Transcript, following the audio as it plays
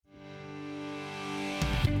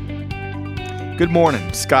Good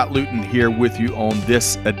morning. Scott Luton here with you on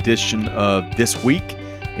this edition of This Week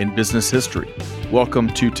in Business History. Welcome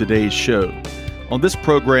to today's show. On this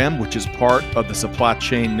program, which is part of the Supply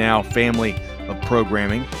Chain Now family of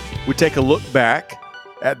programming, we take a look back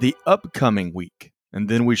at the upcoming week, and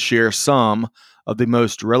then we share some of the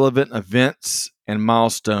most relevant events and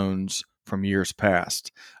milestones from years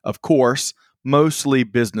past. Of course, mostly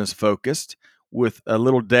business focused, with a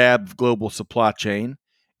little dab of global supply chain,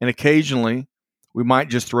 and occasionally we might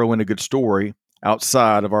just throw in a good story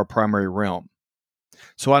outside of our primary realm.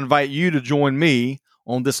 So I invite you to join me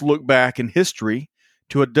on this look back in history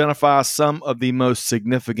to identify some of the most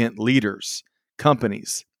significant leaders,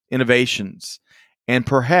 companies, innovations, and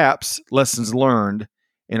perhaps lessons learned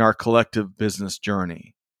in our collective business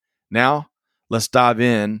journey. Now, let's dive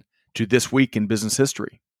in to This Week in Business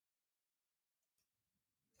History.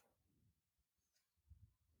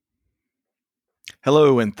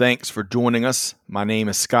 Hello, and thanks for joining us. My name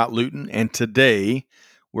is Scott Luton, and today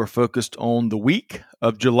we're focused on the week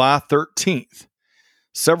of July 13th.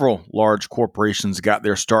 Several large corporations got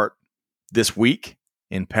their start this week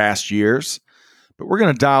in past years, but we're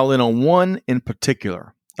going to dial in on one in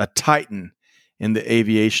particular, a titan in the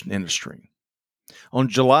aviation industry. On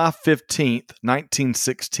July 15th,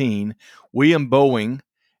 1916, William Boeing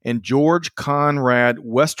and George Conrad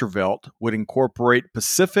Westervelt would incorporate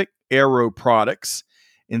Pacific Aero Products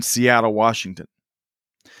in Seattle, Washington.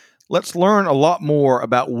 Let's learn a lot more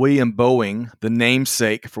about William Boeing, the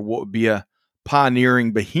namesake for what would be a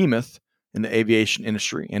pioneering behemoth in the aviation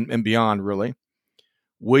industry and beyond, really.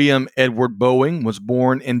 William Edward Boeing was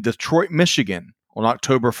born in Detroit, Michigan on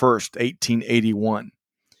October 1st, 1881.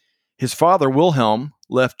 His father, Wilhelm,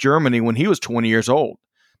 left Germany when he was 20 years old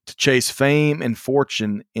to chase fame and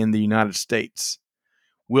fortune in the United States.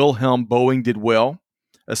 Wilhelm Boeing did well,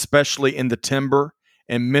 especially in the timber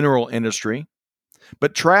and mineral industry,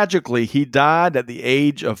 but tragically, he died at the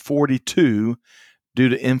age of 42 due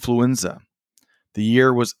to influenza. The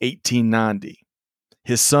year was 1890.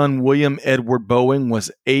 His son, William Edward Boeing,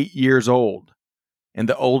 was 8 years old and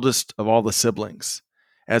the oldest of all the siblings.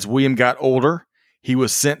 As William got older, he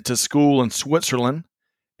was sent to school in Switzerland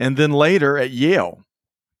and then later at Yale,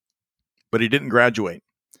 but he didn't graduate.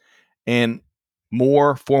 And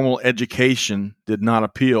more formal education did not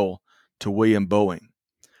appeal to William Boeing.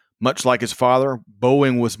 Much like his father,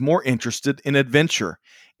 Boeing was more interested in adventure,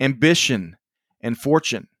 ambition, and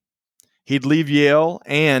fortune. He'd leave Yale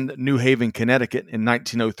and New Haven, Connecticut in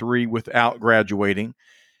 1903 without graduating,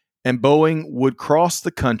 and Boeing would cross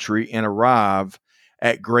the country and arrive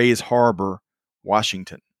at Grays Harbor,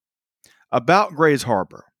 Washington. About Grays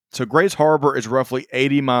Harbor. So Grays Harbor is roughly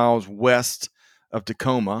 80 miles west of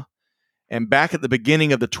Tacoma, and back at the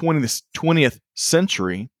beginning of the 20th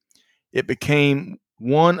century, it became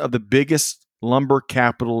one of the biggest lumber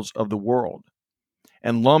capitals of the world.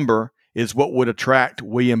 And lumber is what would attract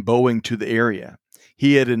William Boeing to the area.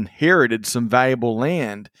 He had inherited some valuable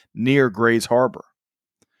land near Grays Harbor.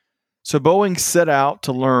 So Boeing set out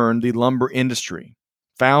to learn the lumber industry,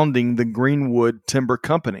 founding the Greenwood Timber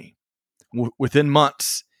Company. Within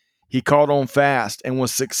months, he caught on fast and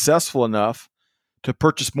was successful enough to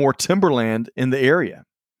purchase more timberland in the area.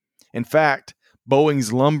 In fact,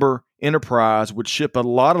 Boeing's lumber enterprise would ship a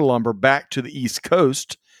lot of lumber back to the East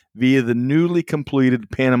Coast via the newly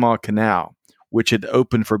completed Panama Canal, which had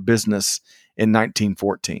opened for business in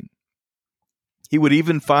 1914. He would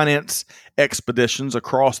even finance expeditions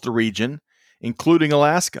across the region, including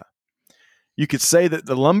Alaska. You could say that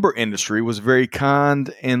the lumber industry was very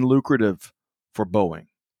kind and lucrative for Boeing,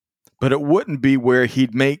 but it wouldn't be where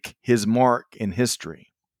he'd make his mark in history.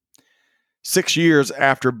 6 years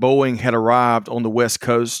after Boeing had arrived on the West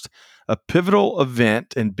Coast, a pivotal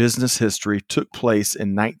event in business history took place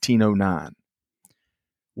in 1909.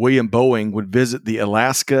 William Boeing would visit the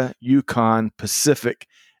Alaska Yukon Pacific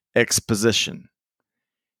Exposition.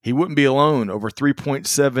 He wouldn't be alone. Over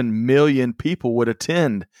 3.7 million people would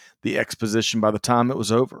attend the exposition by the time it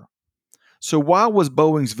was over. So why was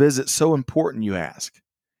Boeing's visit so important, you ask?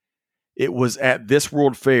 It was at this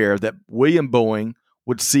World Fair that William Boeing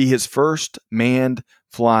would see his first manned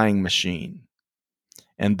flying machine,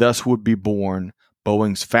 and thus would be born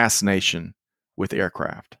Boeing's fascination with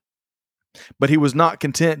aircraft. But he was not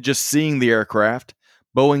content just seeing the aircraft.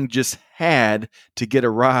 Boeing just had to get a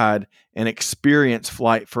ride and experience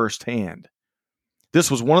flight firsthand.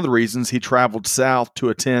 This was one of the reasons he traveled south to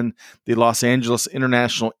attend the Los Angeles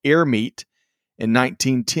International Air Meet in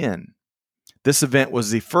 1910. This event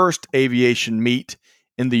was the first aviation meet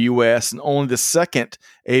in the U.S. and only the second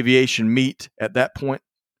aviation meet at that point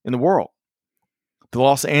in the world. The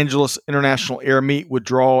Los Angeles International Air Meet would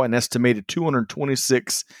draw an estimated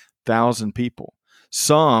 226,000 people.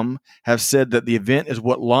 Some have said that the event is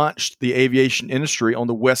what launched the aviation industry on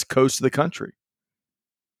the west coast of the country.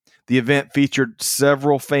 The event featured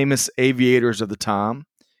several famous aviators of the time,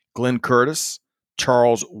 Glenn Curtiss,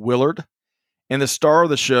 Charles Willard, and the star of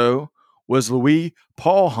the show was Louis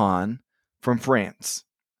Paulhan from France.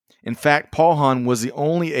 In fact, Paulhan was the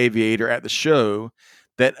only aviator at the show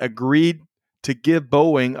that agreed to give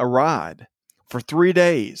Boeing a ride. For 3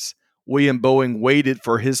 days, William Boeing waited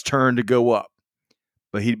for his turn to go up,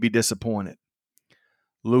 but he'd be disappointed.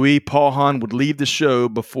 Louis Paulhan would leave the show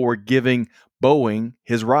before giving Boeing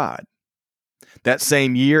his ride. That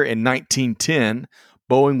same year, in 1910,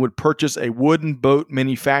 Boeing would purchase a wooden boat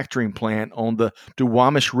manufacturing plant on the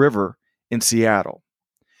Duwamish River in Seattle.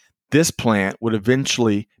 This plant would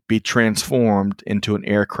eventually be transformed into an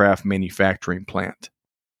aircraft manufacturing plant.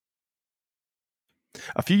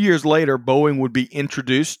 A few years later, Boeing would be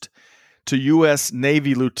introduced to U.S.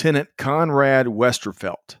 Navy Lieutenant Conrad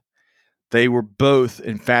Westervelt. They were both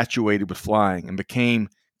infatuated with flying and became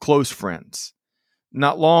close friends.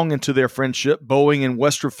 Not long into their friendship, Boeing and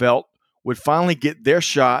Westervelt would finally get their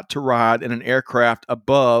shot to ride in an aircraft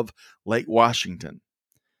above Lake Washington.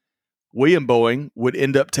 William Boeing would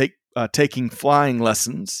end up taking flying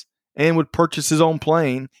lessons and would purchase his own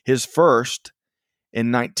plane, his first,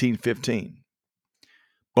 in 1915.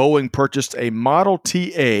 Boeing purchased a Model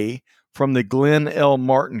TA from the Glenn L.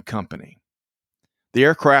 Martin Company. The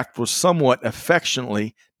aircraft was somewhat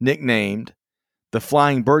affectionately nicknamed the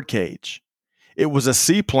Flying Birdcage. It was a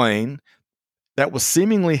seaplane that was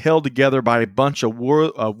seemingly held together by a bunch of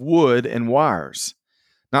wood and wires.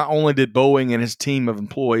 Not only did Boeing and his team of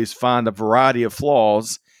employees find a variety of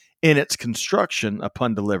flaws in its construction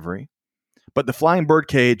upon delivery, but the Flying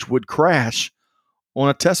Birdcage would crash on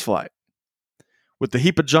a test flight. With the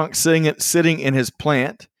heap of junk sitting in his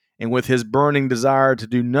plant, and with his burning desire to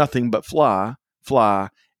do nothing but fly,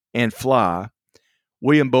 and fly,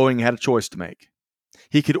 William Boeing had a choice to make.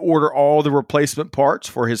 He could order all the replacement parts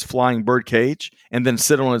for his Flying Birdcage and then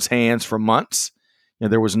sit on his hands for months.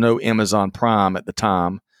 There was no Amazon Prime at the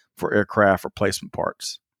time for aircraft replacement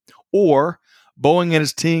parts. Or Boeing and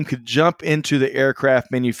his team could jump into the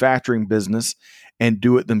aircraft manufacturing business and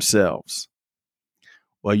do it themselves.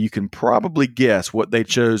 Well, you can probably guess what they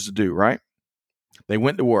chose to do, right? They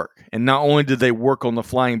went to work. And not only did they work on the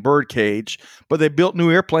Flying Birdcage, but they built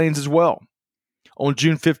new airplanes as well. On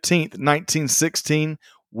June 15th, 1916,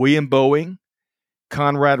 William Boeing,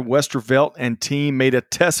 Conrad Westervelt, and team made a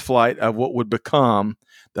test flight of what would become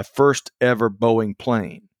the first ever Boeing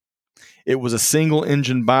plane. It was a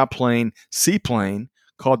single-engine biplane seaplane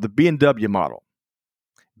called the B&W model.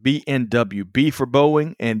 B&W, B for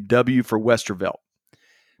Boeing and W for Westervelt.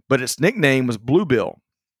 But its nickname was Bluebill.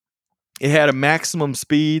 It had a maximum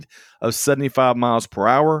speed of 75 miles per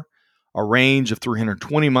hour, a range of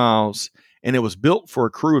 320 miles, and it was built for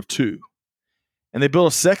a crew of 2. And they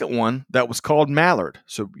built a second one that was called Mallard.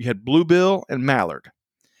 So you had Bluebill and Mallard.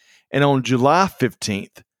 And on July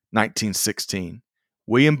 15th, 1916,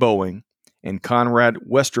 William Boeing and Conrad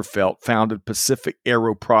Westervelt founded Pacific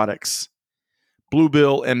Aero Products.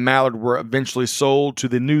 Bluebill and Mallard were eventually sold to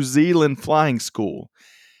the New Zealand Flying School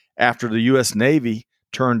after the U.S. Navy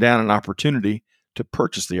turned down an opportunity to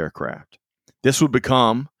purchase the aircraft. This would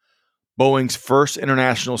become Boeing's first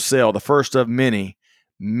international sale, the first of many,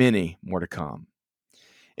 many more to come.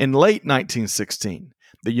 In late 1916,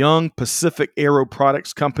 the young Pacific Aero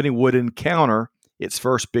Products Company would encounter its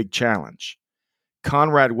first big challenge.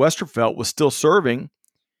 Conrad Westervelt was still serving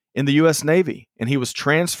in the U.S. Navy, and he was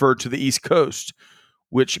transferred to the East Coast,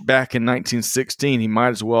 which back in 1916, he might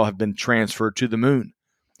as well have been transferred to the moon.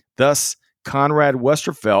 Thus, Conrad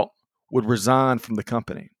Westervelt would resign from the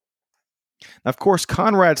company. Now, of course,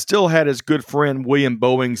 Conrad still had his good friend William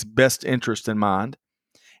Boeing's best interest in mind,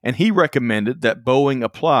 and he recommended that Boeing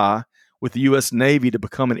apply with the U.S. Navy to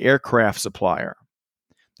become an aircraft supplier.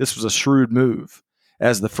 This was a shrewd move,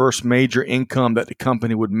 as the first major income that the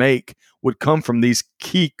company would make would come from these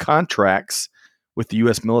key contracts with the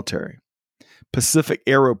U.S. military. Pacific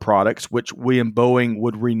Aero Products, which William Boeing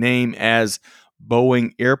would rename as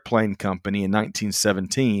Boeing Airplane Company in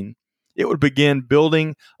 1917, it would begin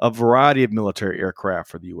building a variety of military aircraft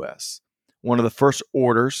for the U.S. One of the first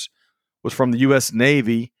orders was from the U.S.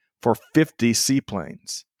 Navy for 50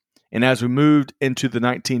 seaplanes. And as we moved into the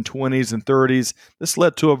 1920s and 30s, this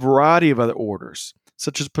led to a variety of other orders,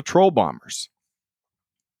 such as patrol bombers.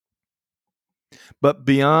 But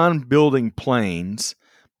beyond building planes,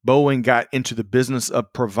 Boeing got into the business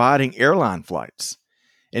of providing airline flights.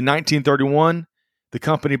 In 1931, The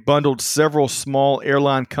company bundled several small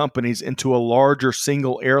airline companies into a larger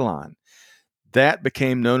single airline. That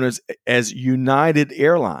became known as United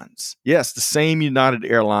Airlines. Yes, the same United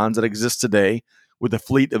Airlines that exists today with a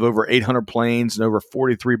fleet of over 800 planes and over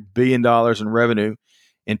 $43 billion in revenue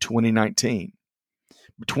in 2019.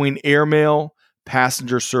 Between airmail,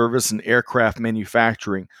 passenger service, and aircraft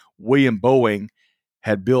manufacturing, William Boeing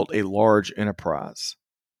had built a large enterprise.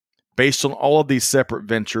 Based on all of these separate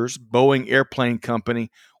ventures, Boeing Airplane Company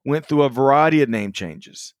went through a variety of name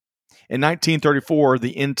changes. In 1934,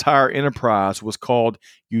 the entire enterprise was called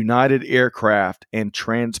United Aircraft and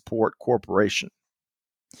Transport Corporation.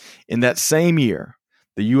 In that same year,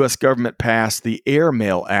 the U.S. government passed the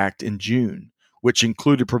Airmail Act in June, which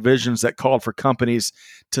included provisions that called for companies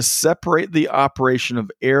to separate the operation of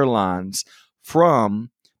airlines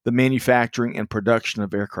from the manufacturing and production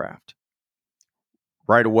of aircraft.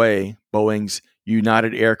 Right away, Boeing's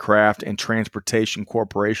United Aircraft and Transportation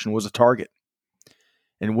Corporation was a target,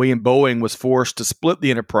 and William Boeing was forced to split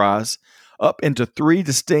the enterprise up into three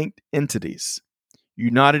distinct entities: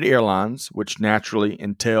 United Airlines, which naturally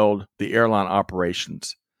entailed the airline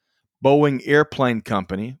operations; Boeing Airplane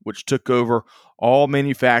Company, which took over all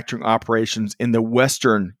manufacturing operations in the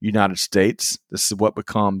western United States. This is what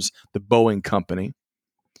becomes the Boeing Company.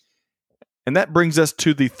 And that brings us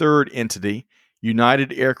to the third entity,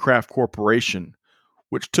 United Aircraft Corporation,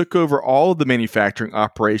 which took over all of the manufacturing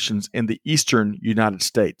operations in the eastern United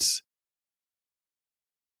States.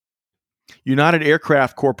 United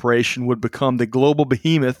Aircraft Corporation would become the global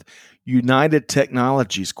behemoth United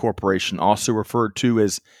Technologies Corporation, also referred to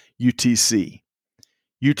as UTC.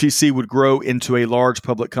 UTC would grow into a large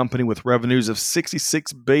public company with revenues of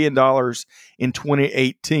 $66 billion in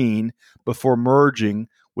 2018 before merging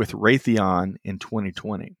with Raytheon in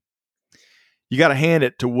 2020. You got to hand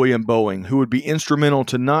it to William Boeing, who would be instrumental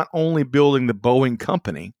to not only building the Boeing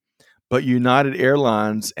Company, but United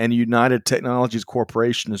Airlines and United Technologies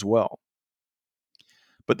Corporation as well.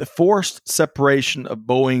 But the forced separation of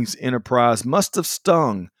Boeing's enterprise must have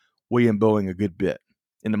stung William Boeing a good bit.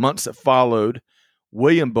 In the months that followed,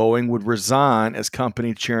 William Boeing would resign as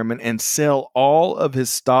company chairman and sell all of his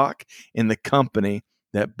stock in the company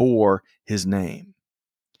that bore his name.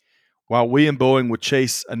 While William Boeing would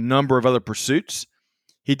chase a number of other pursuits,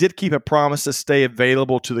 he did keep a promise to stay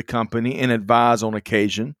available to the company and advise on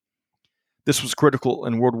occasion. This was critical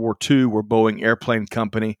in World War II, where Boeing Airplane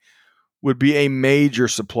Company would be a major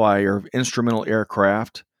supplier of instrumental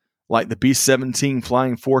aircraft like the B-17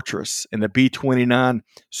 Flying Fortress and the B-29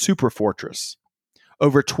 Super Fortress.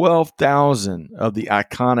 Over 12,000 of the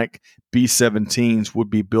iconic B-17s would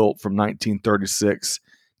be built from 1936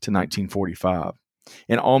 to 1945.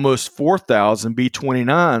 And almost 4,000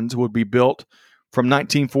 B-29s would be built from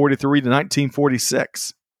 1943 to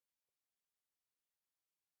 1946.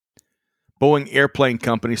 Boeing Airplane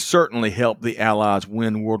Company certainly helped the Allies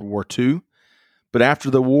win World War II, but after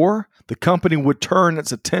the war, the company would turn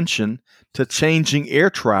its attention to changing air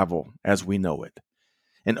travel as we know it.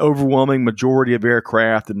 An overwhelming majority of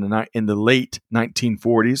aircraft in the late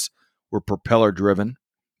 1940s were propeller-driven,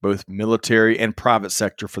 both military and private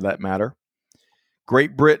sector for that matter.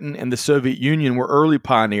 Great Britain and the Soviet Union were early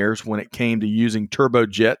pioneers when it came to using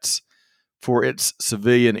turbojets for its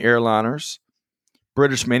civilian airliners.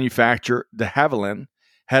 British manufacturer de Havilland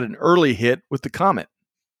had an early hit with the Comet.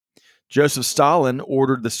 Joseph Stalin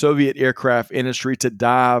ordered the Soviet aircraft industry to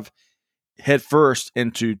dive headfirst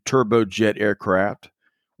into turbojet aircraft,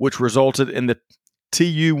 which resulted in the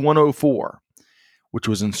Tu-104, which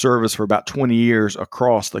was in service for about 20 years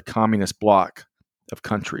across the communist bloc of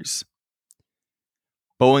countries.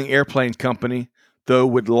 Boeing Airplane Company, though,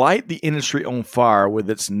 would light the industry on fire with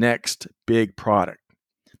its next big product,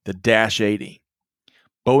 the Dash 80.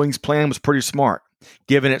 Boeing's plan was pretty smart.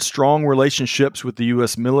 Given its strong relationships with the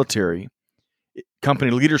U.S. military,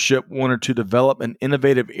 company leadership wanted to develop an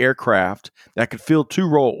innovative aircraft that could fill two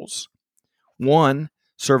roles. One,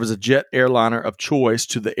 serve as a jet airliner of choice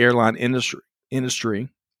to the airline industry.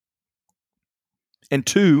 And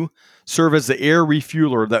two, serve as the air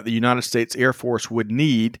refueler that the United States Air Force would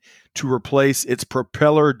need to replace its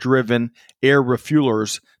propeller-driven air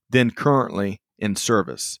refuelers then currently in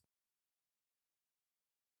service.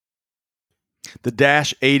 The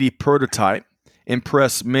Dash 80 prototype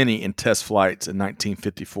impressed many in test flights in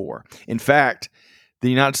 1954. In fact, the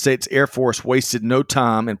United States Air Force wasted no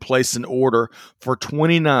time and placed an order for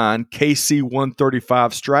 29 KC-135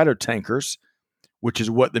 Stratotankers, which is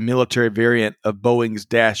what the military variant of Boeing's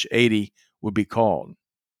Dash 80 would be called.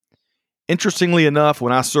 Interestingly enough,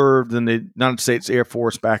 when I served in the United States Air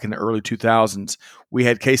Force back in the early 2000s, we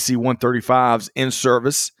had KC-135s in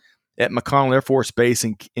service at McConnell Air Force Base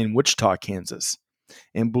in Wichita, Kansas.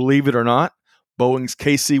 And believe it or not, Boeing's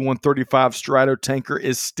KC-135 Stratotanker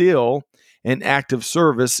is still in active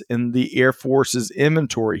service in the Air Force's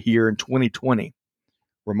inventory here in 2020.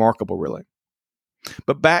 Remarkable, really.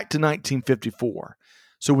 But back to 1954.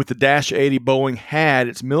 So with the Dash 80, Boeing had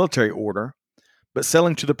its military order, but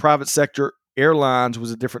selling to the private sector airlines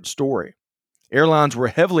was a different story. Airlines were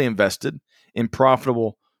heavily invested in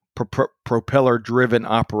profitable propeller-driven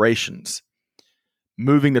operations.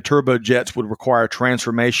 Moving the turbojets would require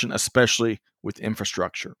transformation, especially with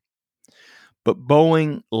infrastructure. But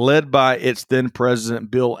Boeing, led by its then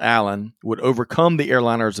president Bill Allen, would overcome the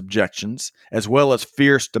airliner's objections, as well as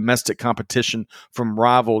fierce domestic competition from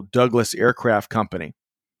rival Douglas Aircraft Company.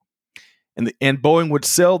 And Boeing would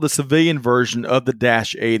sell the civilian version of the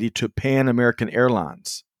Dash 80 to Pan American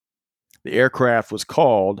Airlines. The aircraft was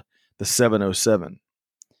called the 707.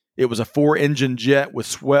 It was a 4-engine jet with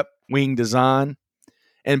swept wing design,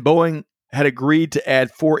 and Boeing had agreed to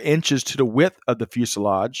add 4 inches to the width of the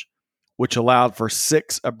fuselage, which allowed for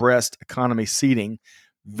 6 abreast economy seating,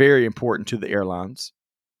 very important to the airlines.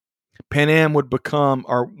 Pan Am would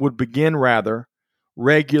begin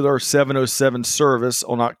regular 707 service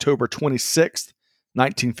on October 26,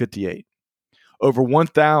 1958. Over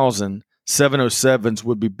 1,000 707s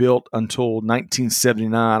would be built until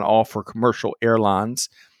 1979, all for commercial airlines,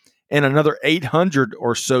 and another 800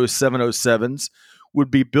 or so 707s would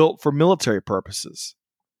be built for military purposes.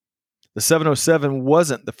 The 707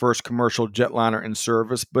 wasn't the first commercial jetliner in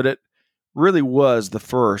service, but it really was the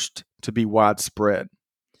first to be widespread.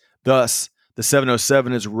 Thus, the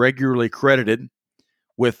 707 is regularly credited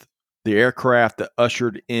with the aircraft that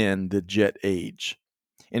ushered in the jet age.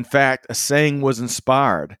 In fact, a saying was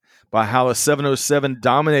inspired by how the 707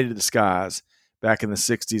 dominated the skies back in the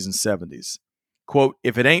 60s and 70s. Quote,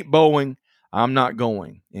 "If it ain't Boeing, I'm not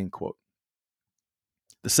going," end quote.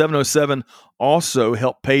 The 707 also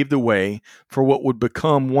helped pave the way for what would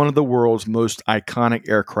become one of the world's most iconic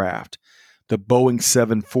aircraft, the Boeing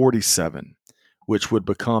 747, which would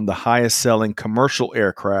become the highest-selling commercial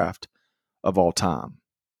aircraft of all time.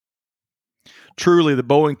 Truly, the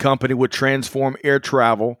Boeing company would transform air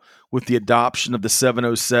travel with the adoption of the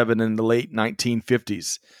 707 in the late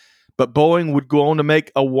 1950s. But Boeing would go on to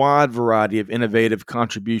make a wide variety of innovative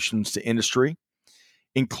contributions to industry,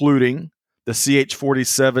 including the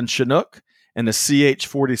CH-47 Chinook and the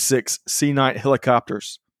CH-46 Sea Knight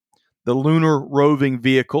helicopters, the Lunar Roving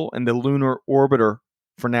Vehicle and the Lunar Orbiter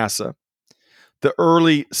for NASA, the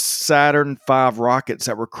early Saturn V rockets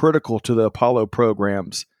that were critical to the Apollo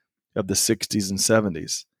programs of the 60s and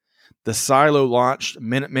 70s, the silo-launched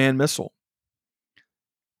Minuteman missile,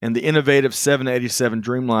 and the innovative 787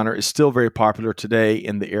 Dreamliner is still very popular today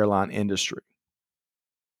in the airline industry.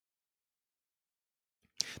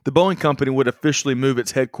 The Boeing company would officially move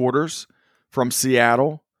its headquarters from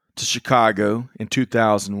Seattle to Chicago in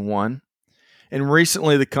 2001, and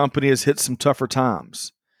recently the company has hit some tougher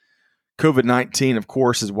times. COVID-19, of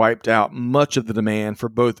course, has wiped out much of the demand for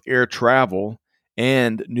both air travel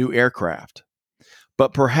and new aircraft.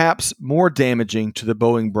 But perhaps more damaging to the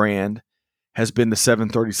Boeing brand has been the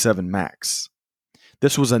 737 MAX.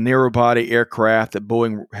 This was a narrow-body aircraft that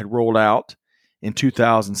Boeing had rolled out in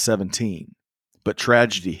 2017, but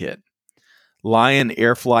tragedy hit. Lion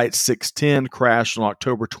Air Flight 610 crashed on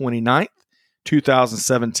October 29,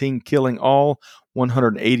 2017, killing all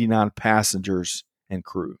 189 passengers and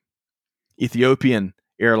crew. Ethiopian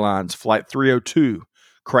Airlines Flight 302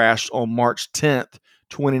 crashed on March 10,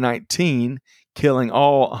 2019, killing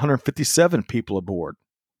all 157 people aboard.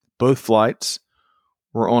 Both flights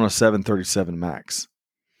were on a 737 MAX.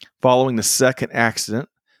 Following the second accident,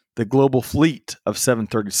 the global fleet of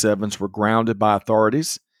 737s were grounded by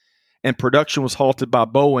authorities, and production was halted by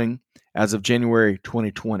Boeing as of January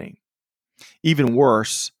 2020. Even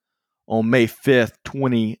worse, on May 5,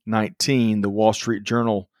 2019, the Wall Street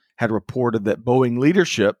Journal had reported that Boeing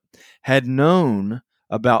leadership had known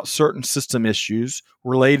about certain system issues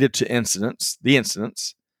related to the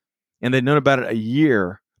incidents, and they'd known about it a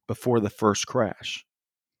year before the first crash.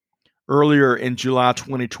 Earlier in July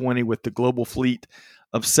 2020, with the global fleet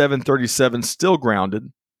of 737 still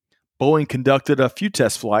grounded, Boeing conducted a few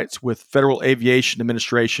test flights with Federal Aviation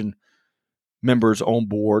Administration members on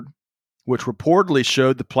board, which reportedly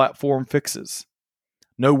showed the platform fixes.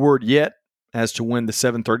 No word yet as to when the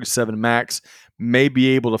 737 MAX may be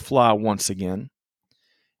able to fly once again,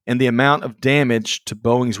 and the amount of damage to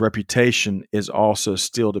Boeing's reputation is also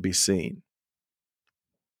still to be seen.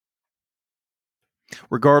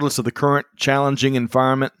 Regardless of the current challenging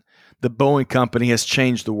environment, the Boeing company has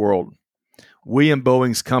changed the world. William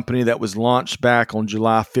Boeing's company that was launched back on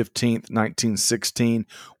July 15th, 1916,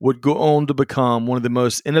 would go on to become one of the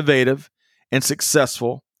most innovative and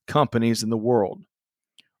successful companies in the world.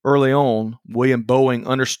 Early on, William Boeing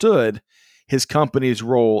understood his company's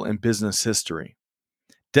role in business history.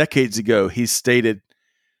 Decades ago, he stated,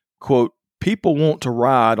 quote, "People want to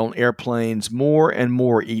ride on airplanes more and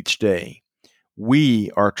more each day.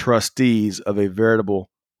 We are trustees of a veritable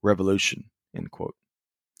revolution," end quote.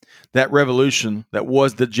 That revolution that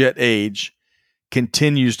was the jet age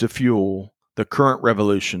continues to fuel the current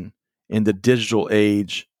revolution in the digital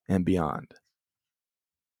age and beyond.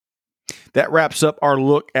 That wraps up our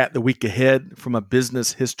look at the week ahead from a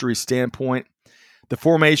business history standpoint. The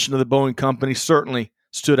formation of the Boeing Company certainly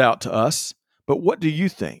stood out to us, but what do you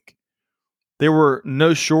think? There were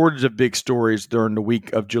no shortage of big stories during the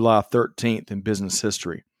week of July 13th in business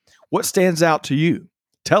history. What stands out to you?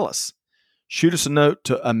 Tell us. Shoot us a note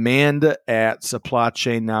to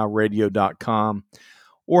amanda@supplychainnowradio.com,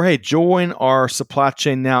 or hey, join our Supply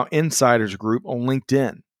Chain Now Insiders group on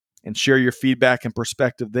LinkedIn and share your feedback and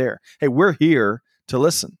perspective there. Hey, we're here to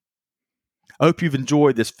listen. I hope you've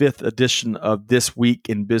enjoyed this 5th edition of This Week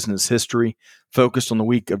in Business History, focused on the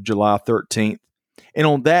week of July 13th. And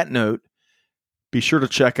on that note, be sure to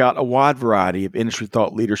check out a wide variety of industry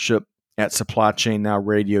thought leadership at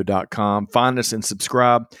supplychainnowradio.com. Find us and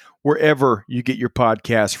subscribe wherever you get your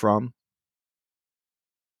podcasts from.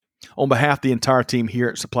 On behalf of the entire team here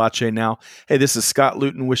at Supply Chain Now, hey, this is Scott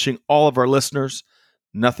Luton wishing all of our listeners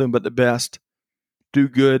nothing but the best. Do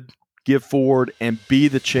good, give forward, and be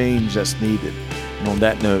the change that's needed. And on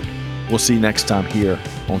that note, we'll see you next time here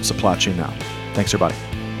on Supply Chain Now. Thanks, everybody.